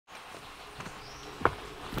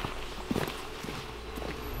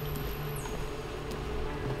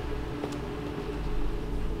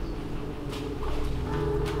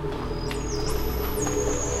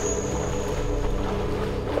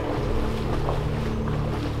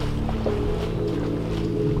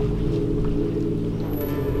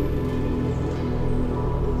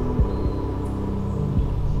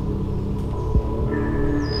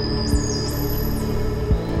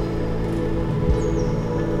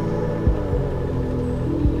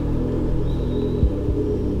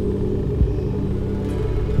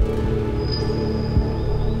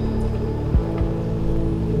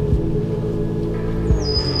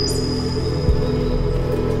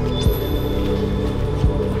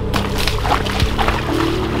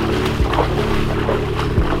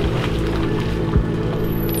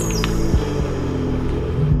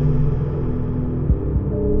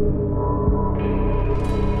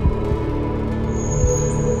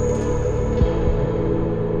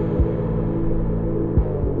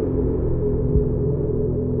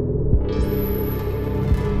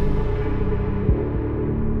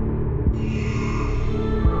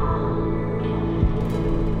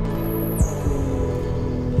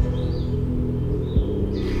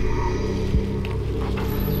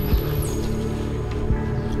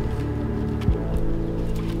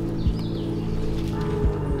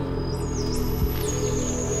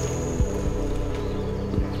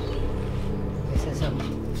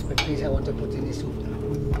What piece I want to put in the soup now.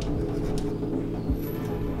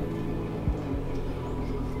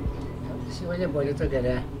 See, when you boil it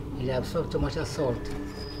together, it absorbs too much of salt.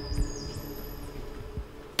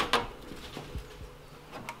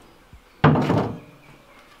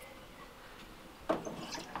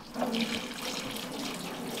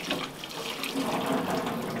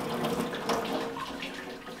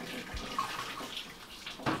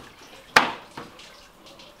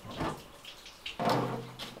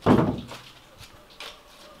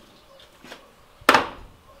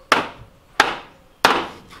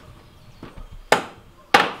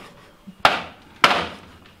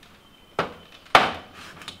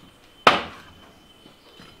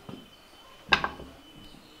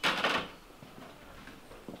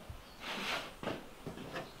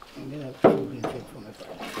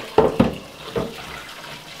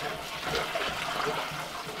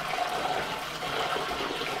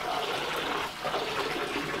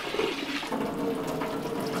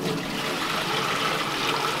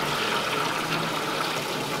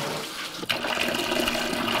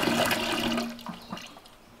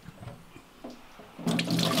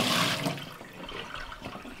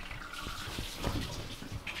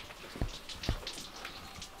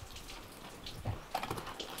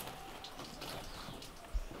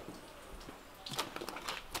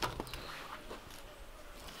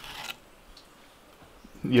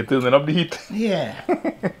 You're turning up the heat. Yeah.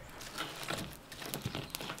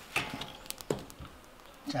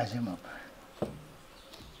 Charge him up.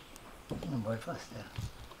 Boil faster.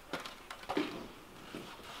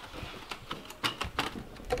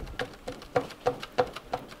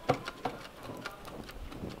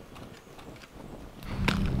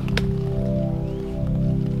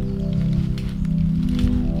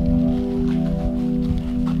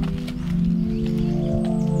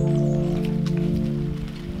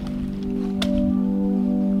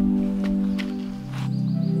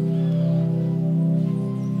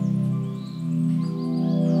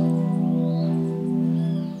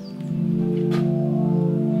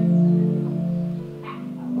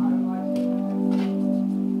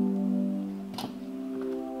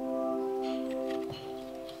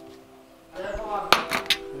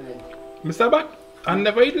 Mr. Bat, I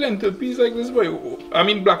never eat lentil peas like this, boy. I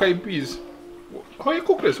mean black eyed peas. How you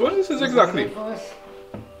cook this? What is this exactly?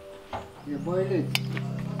 You boil it.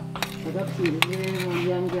 Put up seasoning,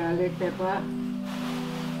 onion, garlic, pepper,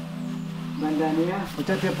 bandania. Put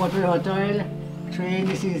up your pot with hot oil. Throw in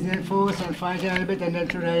the seasoning first and fry it a little bit and then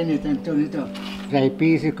throw it in it and turn it up. Dry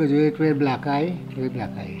peas, you could do it with black eye. With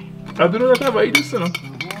black eye. I don't know that I've eaten this, you know.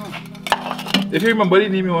 If you remember the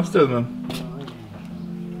name, you must tell me.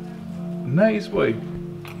 Nice, boy.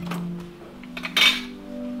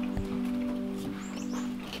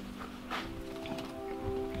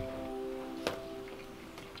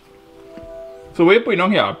 So what you putting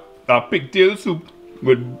on here? A pigtail soup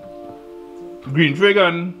with green fig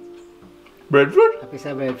and breadfruit? A piece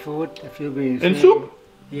of breadfruit, a few beans. In soup?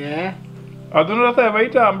 Yeah. I don't know that I've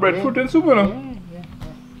eaten breadfruit in soup, you know. Yeah.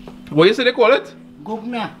 What you say they call it?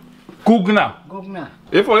 Gugna. Gugna. Gugna.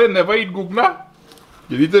 If you never eat gugna,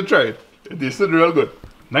 you need to try it. It tastes real good.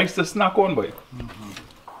 Nice to snack on, boy.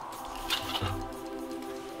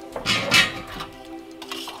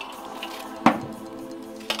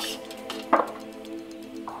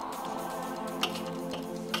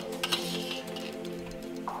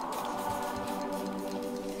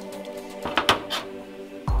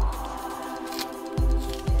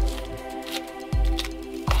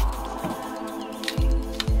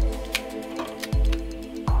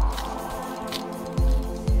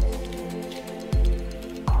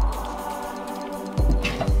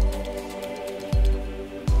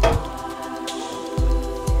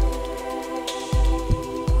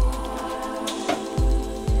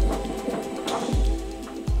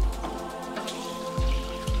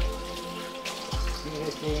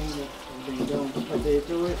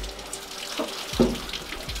 Potatoes,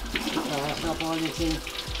 up all these things.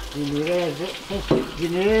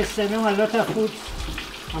 Guinea is a lot of food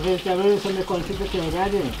and vegetables in the country to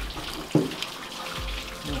Trinidad.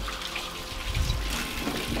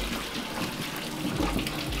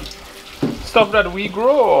 Stuff that we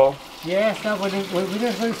grow, or? Yeah, stuff we just do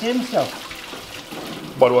the same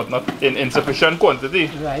stuff. But what, not in insufficient quantity?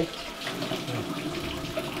 Right.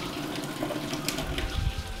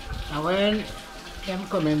 And when them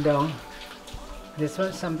coming down, this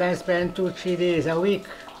one sometimes spend 2-3 days a week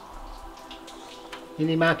in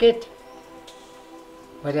the market.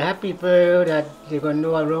 But they have people that they're going to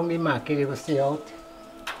know around the market, they will stay out.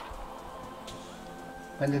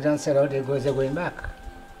 When they don't sell out, they're going back.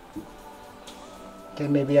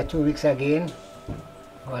 Then maybe 2 weeks again.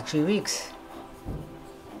 about 3 weeks.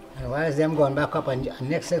 And whilst them going back up and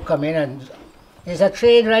next they come in and it's a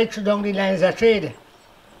trade right through down the line, it's a trade.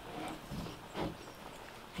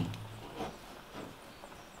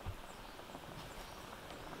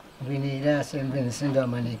 We need St. Vincent,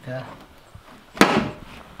 Dominica.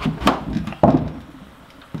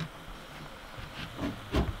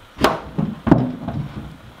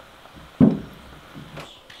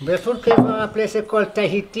 Breadfruit came from a place called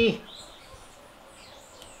Tahiti.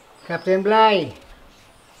 Captain Bligh.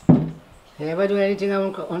 You ever do anything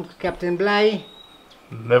on Captain Bligh?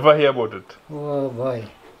 Never hear about it. Oh boy.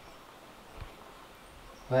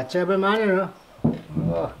 What a terrible man, you know.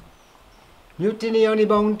 Oh. Mutiny on the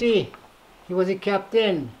Bounty. He was the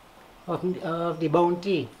captain of the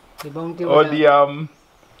Bounty. The Bounty was the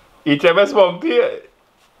HMS Bounty.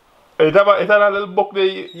 It had a little book there.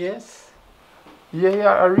 Yes.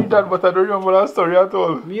 Yeah, I read that, but I don't remember that story at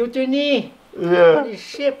all. Mutiny. Yeah. On the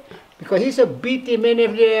ship. Because he used to beat the men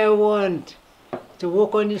if they want to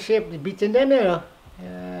work on the ship. They beating them, you know.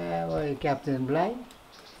 Yeah, boy, Captain Bligh.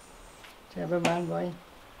 Terrible man, boy.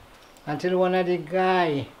 Until one of the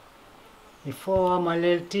guy, he form a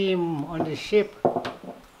little team on the ship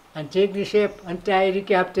and take the ship and tie the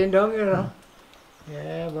captain down, you know.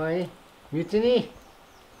 Yeah, boy. Mutiny.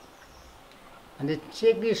 And they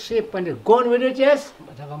take the ship and they gone with it, yes?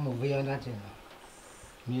 But have a movie on that, you know.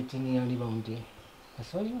 Mutiny on the Bounty.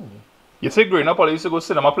 That's all you know. You say growing up, I used to go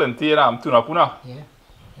cinema plenty in Tunapuna. Yeah.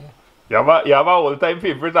 You have a all-time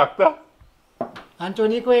favorite actor?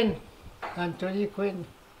 Anthony Quinn. Anthony Quinn.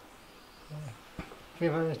 Yeah.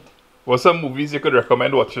 Favorite. What some movies you could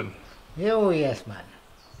recommend watching? Yeah, oh yes, man.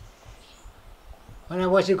 When I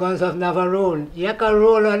watch the Guns of Navarone, you can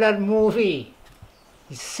roll on that movie.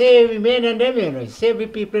 You save the men and them, you know. You save the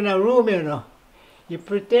people in a room, you know. You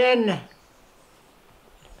pretend.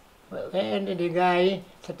 And the guy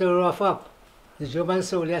started to rough up. The German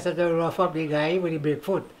soldier started to rough up the guy with the big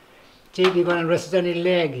foot. Take the gun and rest it on his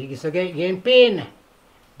leg. He used to get pain.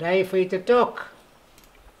 Die for you to talk.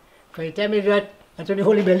 For you tell me that, until the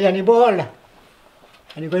holy belly and the ball.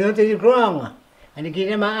 And you go down to the ground. And you give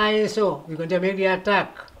them an eye so. You're going to make the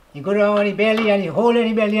attack. You go down on the belly and you hold in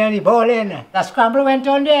the belly and the ball in. The scramble went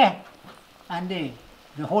on there. And they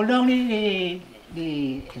hold down the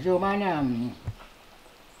German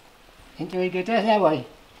interrogators that way.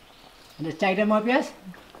 And they tie them up, yes?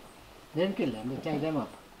 Then kill them, they tie them up.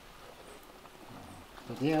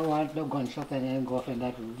 But they don't want no gunshot and then go off in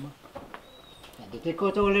that room. And they take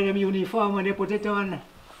out all of them uniform and they put it on.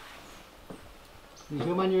 The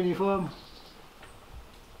German uniform.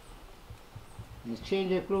 They change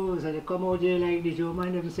their clothes and they come out there like the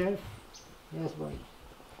German themselves. Yes, boy.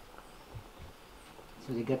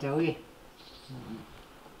 So they get away.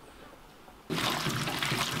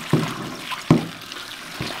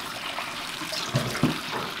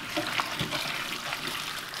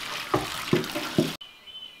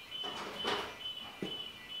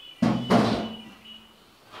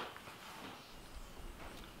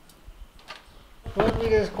 What we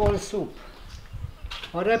just call soup.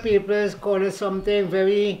 Other people call it something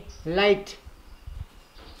very light,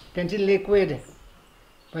 plenty liquid.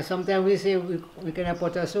 But sometimes we say we can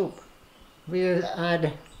put a soup. We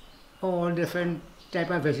add all different type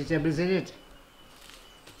of vegetables in it.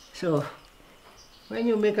 So when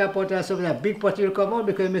you make a pot of soup, a big pot will come out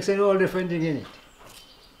because you mix all different things in it.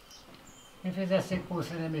 If it's a sick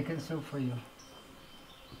person, I'm making soup for you.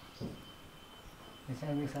 Let's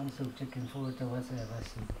make some soup, chicken food or whatever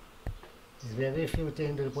soup. There's very few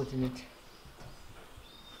things to put in it.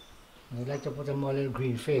 I like to put a little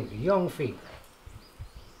green fig, young fig.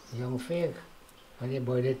 Young fig, when you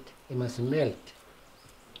boil it, it must melt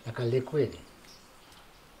like a liquid.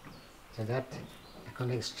 So that it can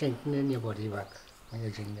like strengthen your body back when you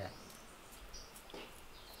drink that.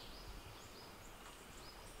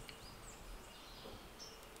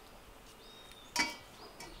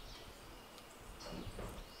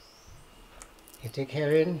 You take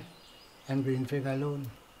herring and green fig alone.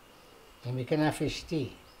 And we can have fish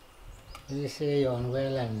tea. You say you're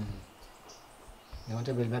unwell and you want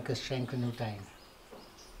to build back a strength in no time.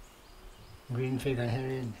 Green fig and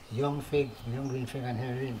herring, young green fig and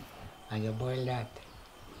herring, and you boil that.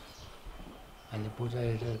 And you put a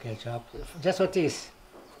little ketchup, just for taste.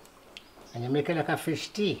 And you make it like a fish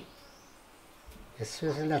tea. You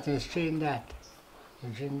swizzle that and you strain that. You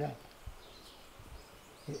drink that.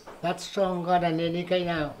 That's stronger than any kind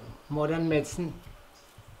of modern medicine.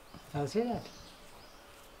 I'll say that.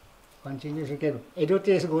 Continue to get it. It don't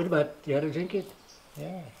taste good, but you have to drink it.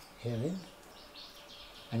 Yeah, herring.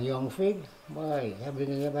 And young fig, boy, they're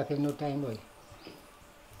bringing you back in no time, boy.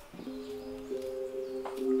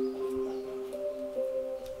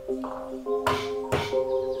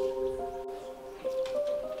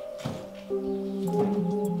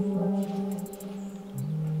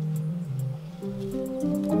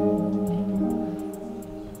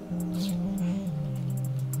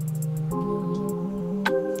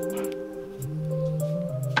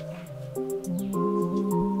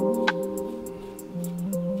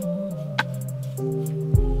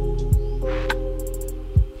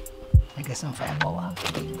 get some firepower.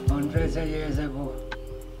 Hundreds of years ago,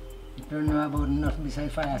 people know about nothing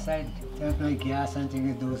besides fireside. There's no gas and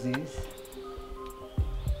things those days.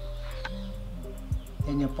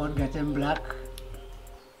 Then your pot getting black.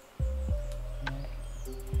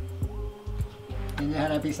 Then you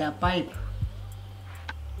had a piece of pipe.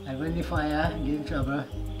 And when the fire get in trouble,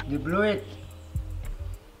 they blow it.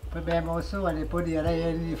 Put them also and they put the other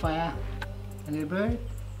end in the fire and they blow it.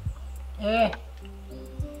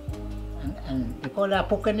 And they call that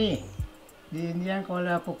pukani. The Indian call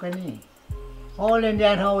that pukani. All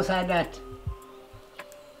Indian house had that.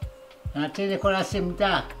 And I think they call that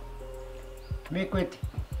simta. Make with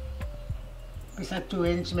piece of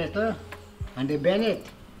 2-inch metal and they bend it.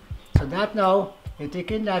 So that now, they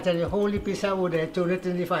take in that and you hold the piece of wood and turn it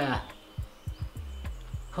in the fire.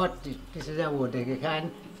 Hot pieces of wood, you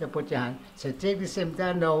can you put your hand. So take the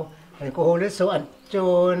simta now and you can hold it so and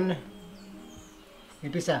turn the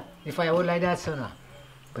piece of the firewood like that so now.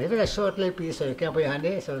 But if it's a short little piece so you can put your hand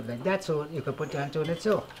there, so like that so you can put your hand turn it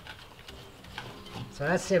so. So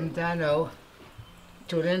that's simta now,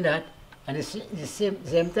 turning that. And the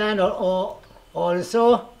same time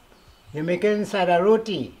also you're making sada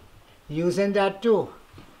roti, using that too,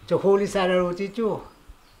 to hold the sada roti too,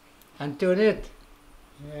 and turn it.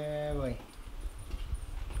 Yeah, boy.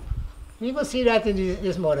 We will see that in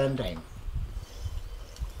this modern time.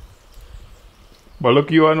 But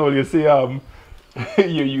look, you and all you say, you're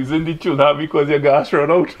using the chulha because your gas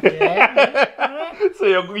run out. Yeah. So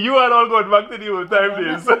you are all going back to the old time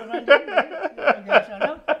days.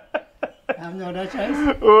 I have no other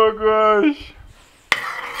choice. Oh gosh.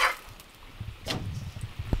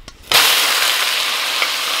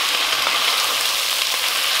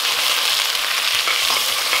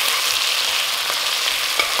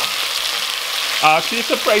 I'm actually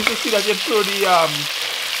surprised to see that you throw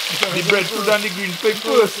the breadfruit and the green pig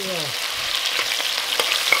first. Yeah.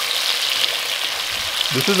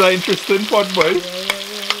 This is an interesting pot, boy. Yeah.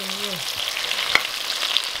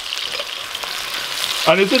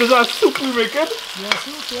 And is it a soup we make it? Yeah,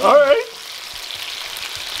 soup, yeah. Alright.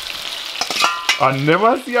 I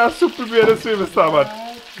never see a soup prepared this way, Mr. Ahmad.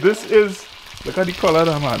 This is, look at the color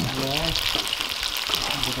there, man. Yeah.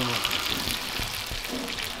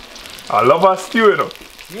 I love a stew, you know.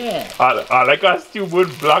 Yeah. I like a stew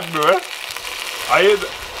with black though, eh?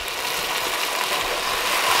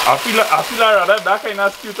 I feel like rather that kind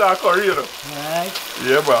of stew to a curry, you know. Right.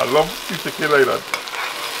 Yeah, but I love stew chicken like that.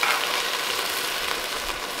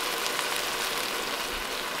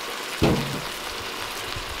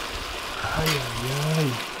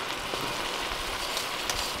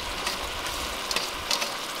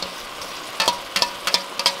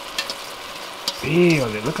 Hey,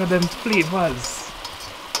 look at them flavors.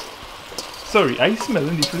 Sorry, I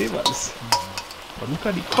smelling the flavors. But look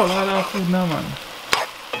at the color of that food now, man.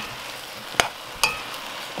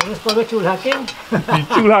 This is called the Chulha King. The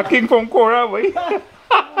Chulha King from Caura, boy. Right.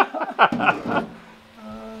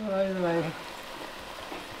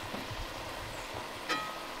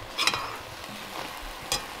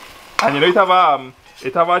 And you know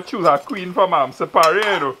it have a Chulha Queen from Separe,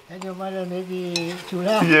 you know. And your mother made the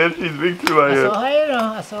chulha. Yes, she's big Chulha, I yeah. saw her, you know.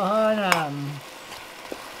 I saw her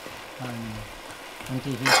on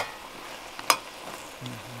TV.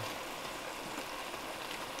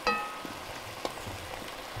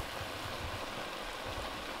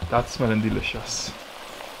 That's smelling delicious.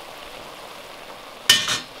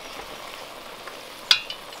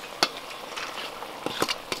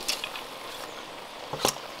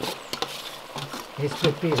 This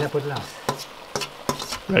split piece I put last.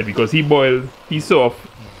 Right, because he boiled, he's soft.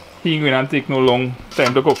 He ain't gonna take no long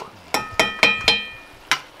time to cook.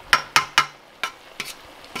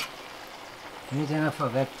 You cannot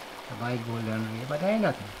forget to buy golden ray, but I ain't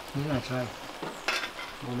nothing. It's natural.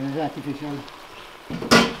 Golden is artificial.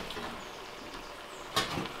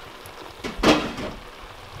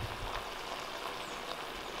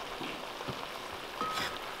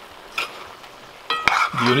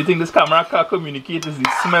 The only thing this camera can communicate is the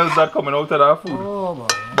smells that coming out of that food. Oh boy.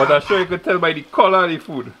 But I'm sure you could tell by the color of the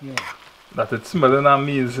food Yeah. that it's smelling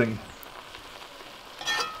amazing.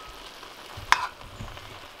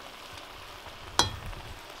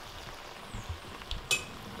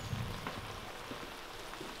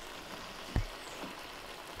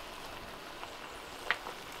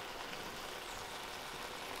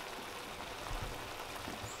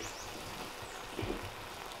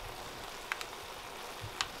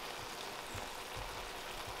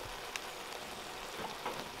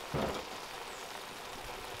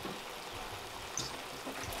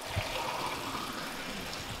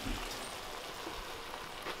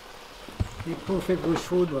 The perfect bush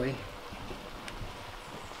food, boy.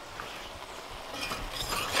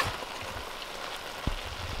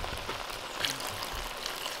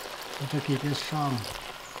 to keep it strong.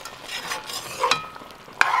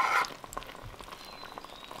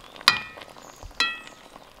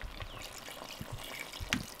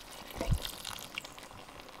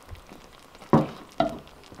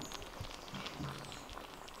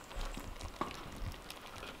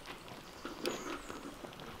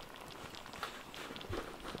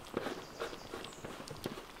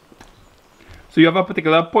 So you have a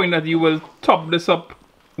particular point that you will top this up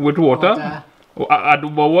with water?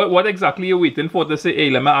 What exactly are you waiting for to say, hey,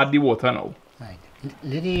 let me add the water now? Right.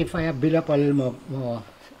 Let the fire build up a little more,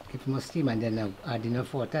 give more steam, and then I'll add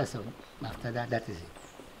enough water. So after that, that is it.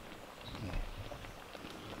 Yeah.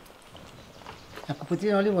 I could put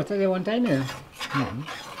in all the water there one time, yeah.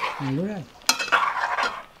 I'll do that.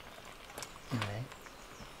 Right.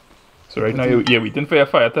 So right now you're waiting for your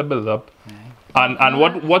fire to build up. Right. And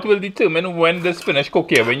what will determine when this finish cook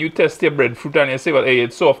here? When you test your breadfruit and you say, well, hey,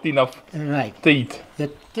 it's soft enough to eat. You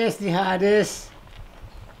test the hardest,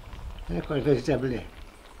 I call it vegetable there.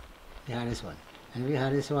 The hardest one. And we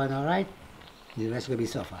hardest one, all right, the rest will be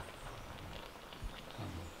softer.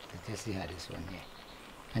 Test the hardest one here.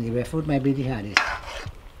 And the breadfruit might be the hardest.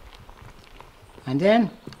 And then,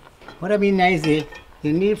 what would be nice is,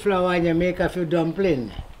 you need flour and you make a few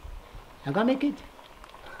dumplings. I'm going to make it.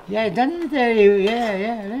 Yeah, done it there.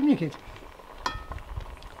 Yeah, let me make it.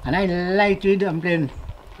 And I like to eat dumpling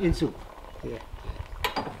in soup. Yeah.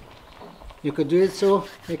 You could do it so,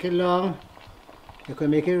 make it long. You could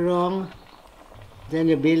make it wrong. Then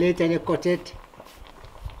you bail it and you cut it.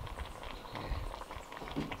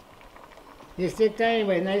 This take time,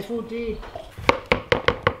 but nice food to eat.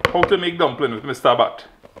 How to make dumpling with Mr. Bat?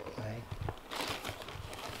 Right.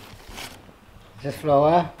 Just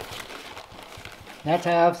flour. Not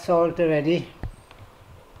have salt already.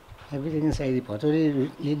 Everything inside the pot. Only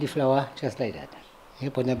you need the flour just like that.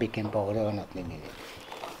 You put no baking powder or nothing in it.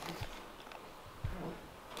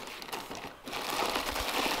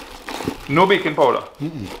 No baking powder?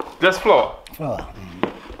 Just flour? Flour.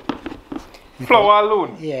 Flour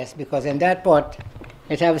alone? Yes, because in that pot,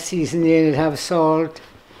 it have seasoning, it have salt,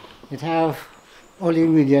 it have all the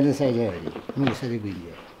ingredients inside already. Most of the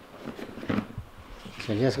ingredients.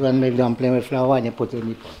 So just go and make dumpling with flour and you put it in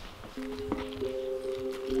the pot.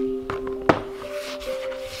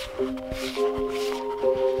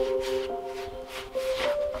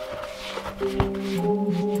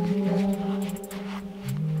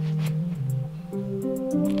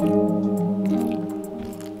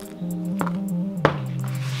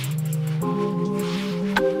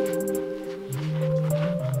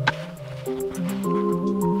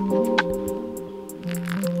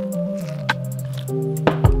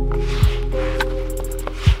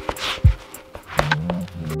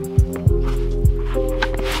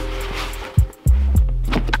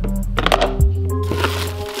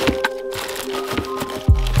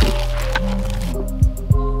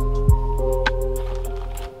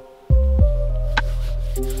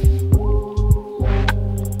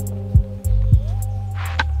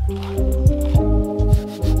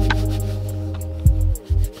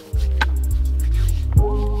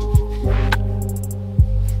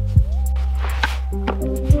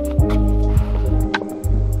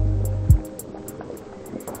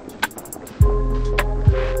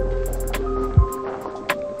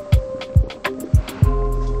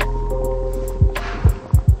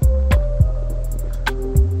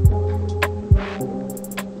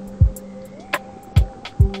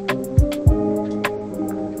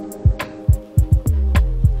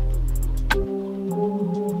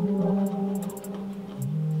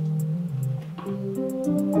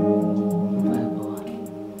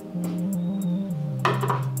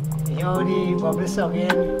 Bubbles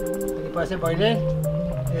again, when the pasta boiling,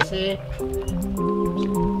 you see,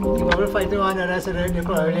 the bubble fighting one another, so they're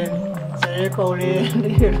quarreling, so they're calling.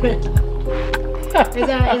 It's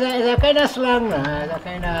a kind of slang, it's a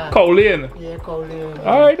kind of... Cowling? Yeah, cowling.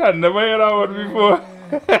 Alright, I never heard that word before.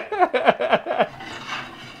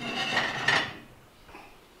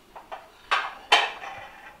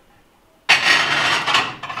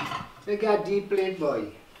 So you got deep plate,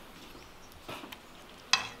 boy.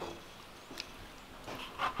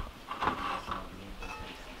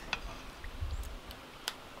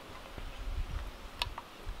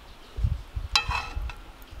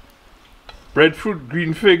 Breadfruit,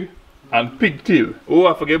 green fig, and pigtail. Oh,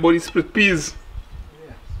 I forget about the split peas.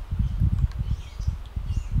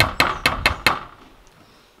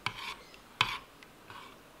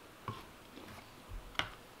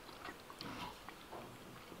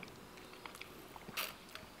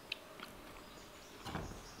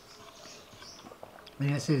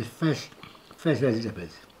 When I say fresh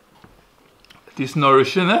vegetables, It is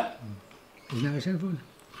nourishing, eh? It's nourishing food.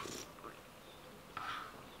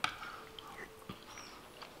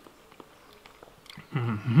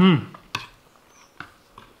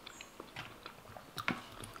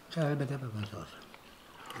 Try a bit of pepper sauce.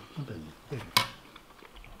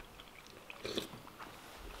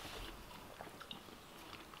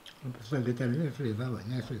 It's like a little flavor, but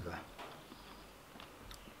nice flavor.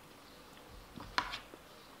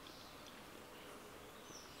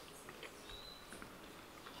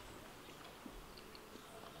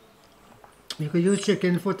 You could use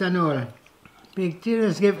chicken foot and all.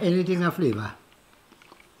 Pigtails give anything a flavor.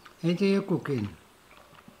 Anything you cook in.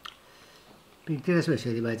 Pigtail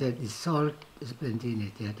especially, but the salt is plenty in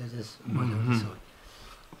it. Yeah, that's just boil out the salt.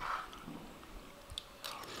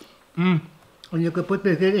 And you could put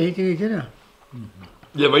pigtail anything in it, you know.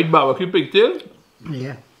 You ever eat barbecue pigtail?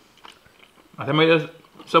 Yeah. I think there's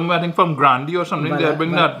somewhere, I think from Grandi or something, they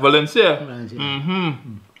bring that. Valencia.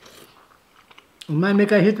 Man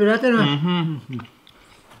make a hit with that, you know.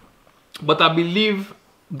 But I believe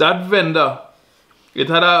that vendor, it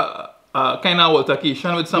had a kind of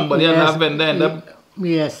altercation with somebody, and that vendor ended up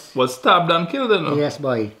was stabbed and killed, you know? Yes,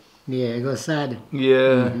 boy. Yeah, it was sad.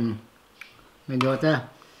 Yeah. My daughter,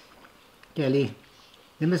 Kelly,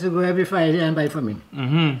 they must go every Friday and buy for me.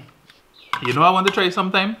 You know, I want to try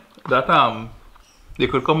sometime that they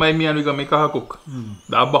could come by me and we're gonna make her cook.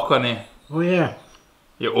 That buccaneer. Oh yeah.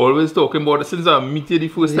 You're always talking about it since I meet you the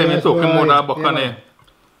first time. You're talking about that buccaneer.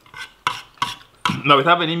 Now, if you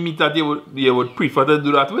have any meat that you would prefer to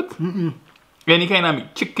do that with? Any kind of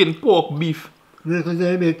meat? Chicken, pork, beef? Because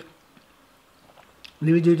they make.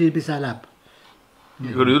 Let me do the pizza lap.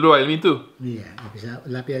 You could do the wild meat too? Yeah, the pizza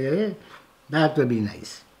lap, yeah. That would be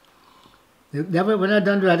nice. When I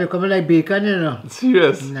done that, they come like bacon, you know.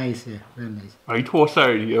 Serious? Nice, yeah, very nice. White horse,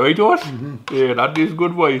 sorry. White horse? Yeah, that is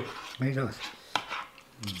good, boy. White horse.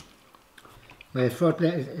 But fruit,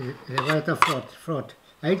 there's a lot of fruit.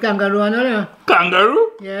 I eat kangaroo, no?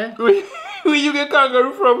 Kangaroo? Yeah. Where you get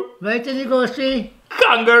kangaroo from? Right in the grocery.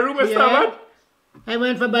 Kangaroo, Mr. Man? I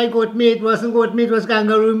went for buy goat meat. It wasn't goat meat, it was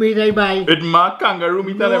kangaroo meat I buy. It marked kangaroo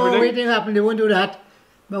meat and everything? No, waiting happen, they won't do that.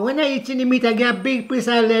 But when I eat in the meat, I get a big piece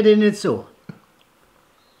of lead in it, so.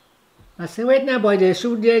 I say, wait now, boy, they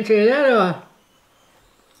shoot there in Trinidad,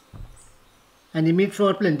 and the meat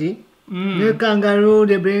fruit plenty. The kangaroo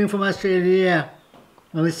they bring from Australia.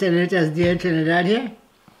 And we sell it as there in Trinidad here.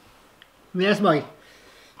 Yes, boy.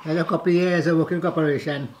 That's a couple of years of working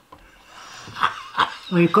corporation.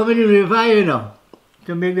 When you come in the river, you know,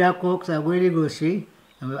 to make their cooks, I go to the grocery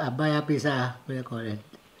and I buy a piece of, what do you call it?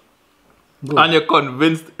 Goat. And you're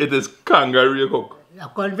convinced it is kangaroo you cook? I'm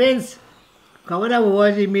convinced. Because when I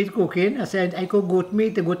was the meat cooking, I said, I cook goat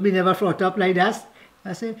meat. The goat meat never float up like that.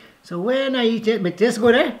 I said, so when I eat it, it tastes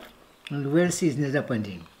good, eh? And well seasoned up and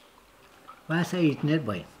thing. Once I eat it,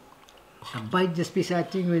 boy, I bite this piece of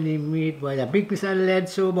thing with the meat, boy. A big piece of lead,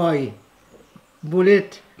 so boy.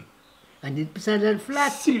 Bullet. And the piece of lead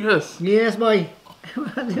flat. Serious? Yes, boy.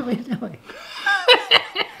 Boy.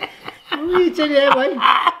 We eat it there, boy.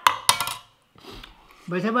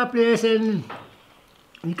 But I have a place in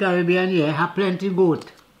the Caribbean here, have plenty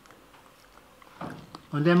goat.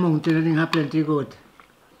 On the mountain, they have plenty goat.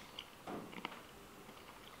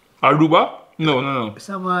 Aruba? No.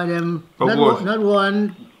 Some of them, Of not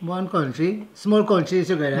one country, small countries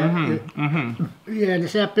together. Yeah, they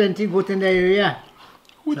have plenty goat in the area.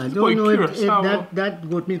 So I don't know if that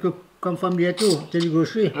goat meat could come from there too, to the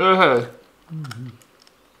grocery.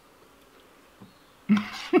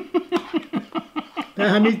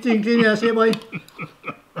 That's me thinking, I say, boy,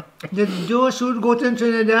 did Joe shoot goat in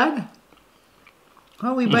Trinidad?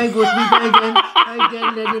 How we buy goat meat again? I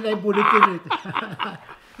let it like bullet in it.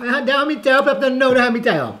 They have me tell, but no, they have me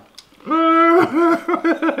tell.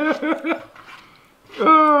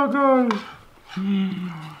 Oh, God.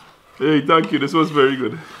 Hey, thank you. This was very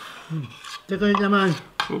good. Take it, man.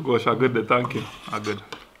 Oh, gosh, I good. Thank you. I good.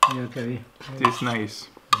 Yeah, okay. Tastes nice.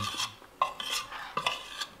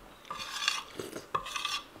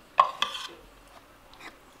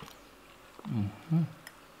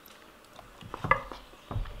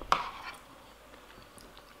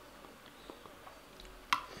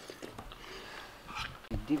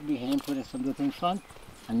 Dip the hand, put some goat in front,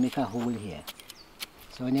 and make a hole here.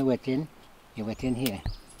 So when you wet in here.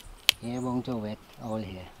 Here won't go wet, all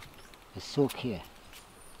here. You soak here.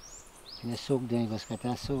 When you soak, then you go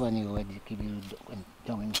scatter so and you wet, you keep you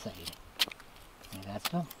down inside. Like that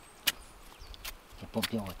so. You pump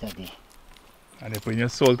the water there. And you put your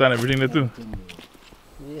salt and everything there too?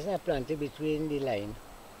 This is a planting between the line.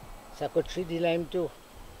 So I could treat the lime too.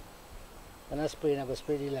 When I spray, I go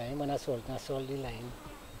spray the lime. When I salt the lime.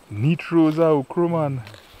 Neat rows of okro, man.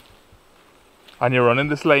 And you're running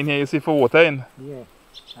this line here, you see, for water in? Yeah.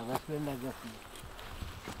 I was spraying that just now.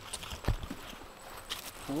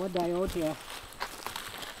 So what die out here?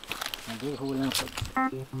 And dig hole and put.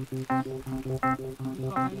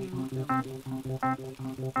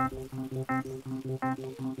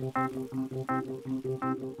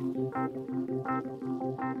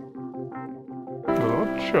 What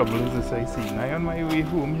trouble is this I see? I on my way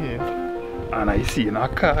home here. And I see in a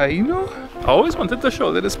car, you know. I always wanted to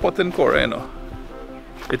show you this spot in Caura, you know.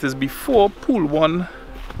 It is before pool 1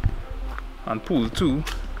 and pool 2.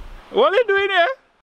 What are you doing here?